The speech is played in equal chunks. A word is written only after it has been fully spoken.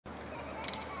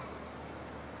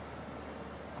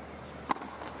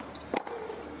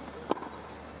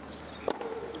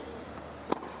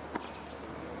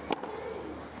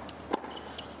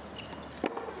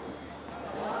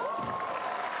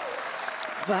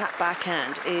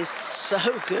backhand is so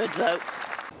good, though.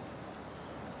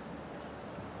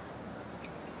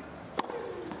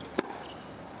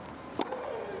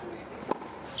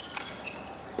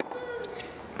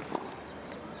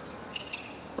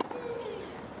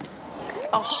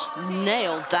 Oh,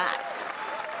 nailed that.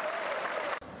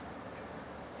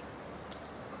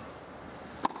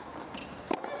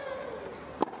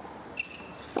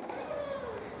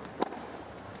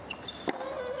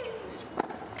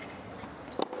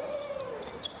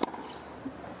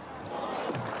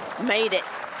 Made it.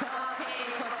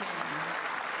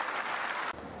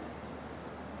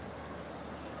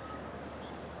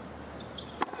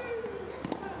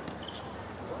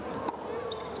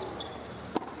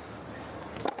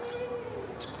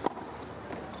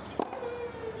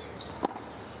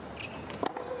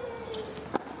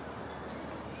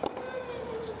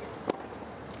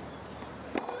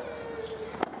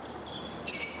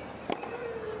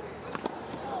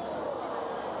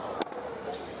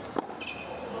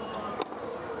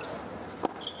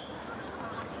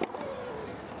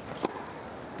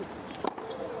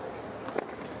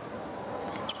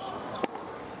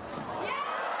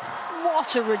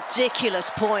 What a ridiculous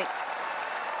point.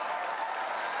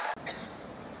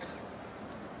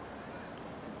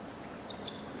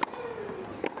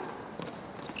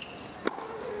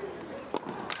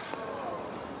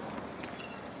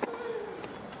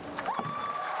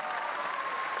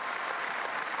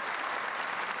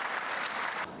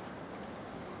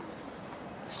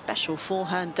 Special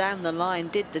forehand down the line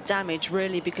did the damage,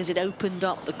 really, because it opened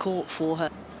up the court for her.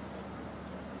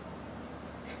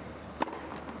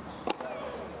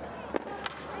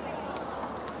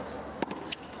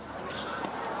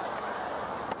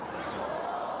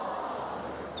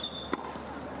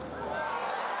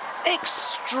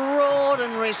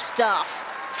 Extraordinary stuff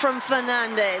from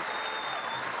Fernandez.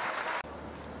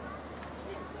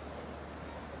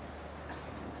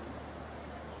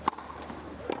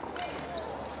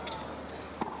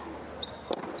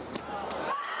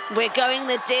 We're going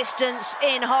the distance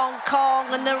in Hong Kong,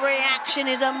 and the reaction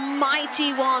is a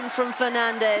mighty one from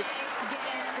Fernandez.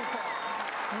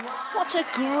 What a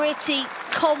gritty,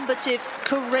 combative,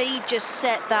 courageous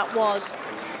set that was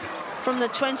from the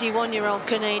 21-year-old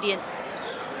Canadian.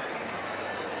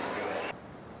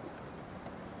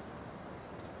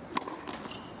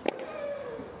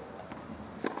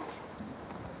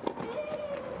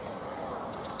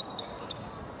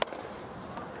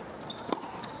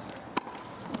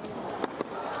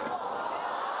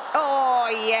 Oh,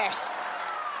 yes.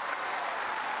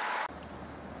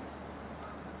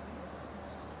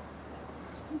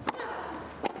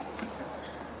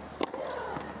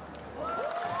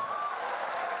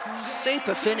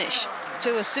 Super finish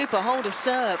to a super hold of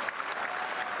serve.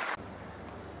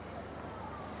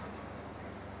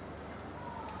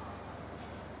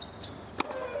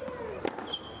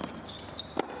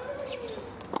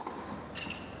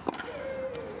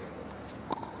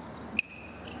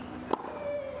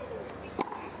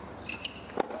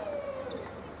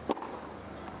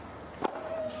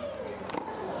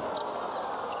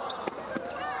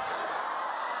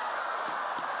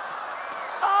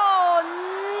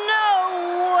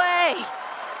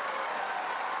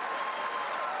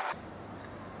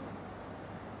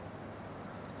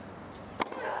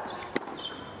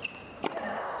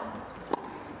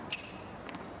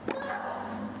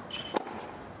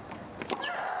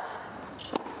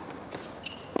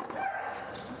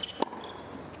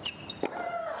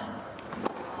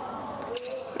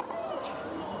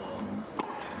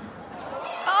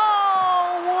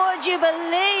 Would you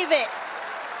believe it?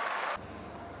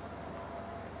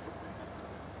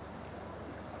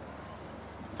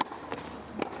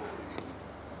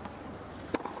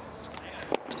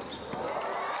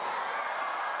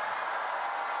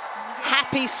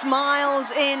 Happy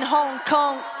smiles in Hong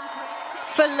Kong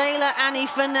for Leylah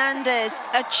Fernandez,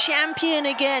 a champion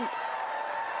again.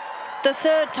 The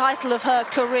third title of her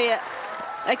career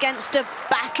against a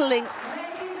battling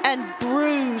and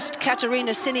bruised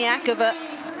Katerina Siniakova.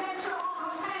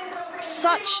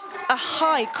 Such a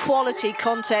high-quality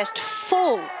contest,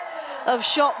 full of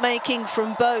shot-making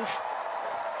from both.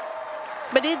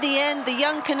 But in the end, the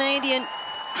young Canadian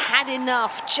had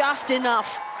enough, just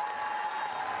enough,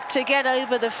 to get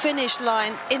over the finish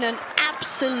line in an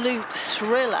absolute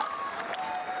thriller.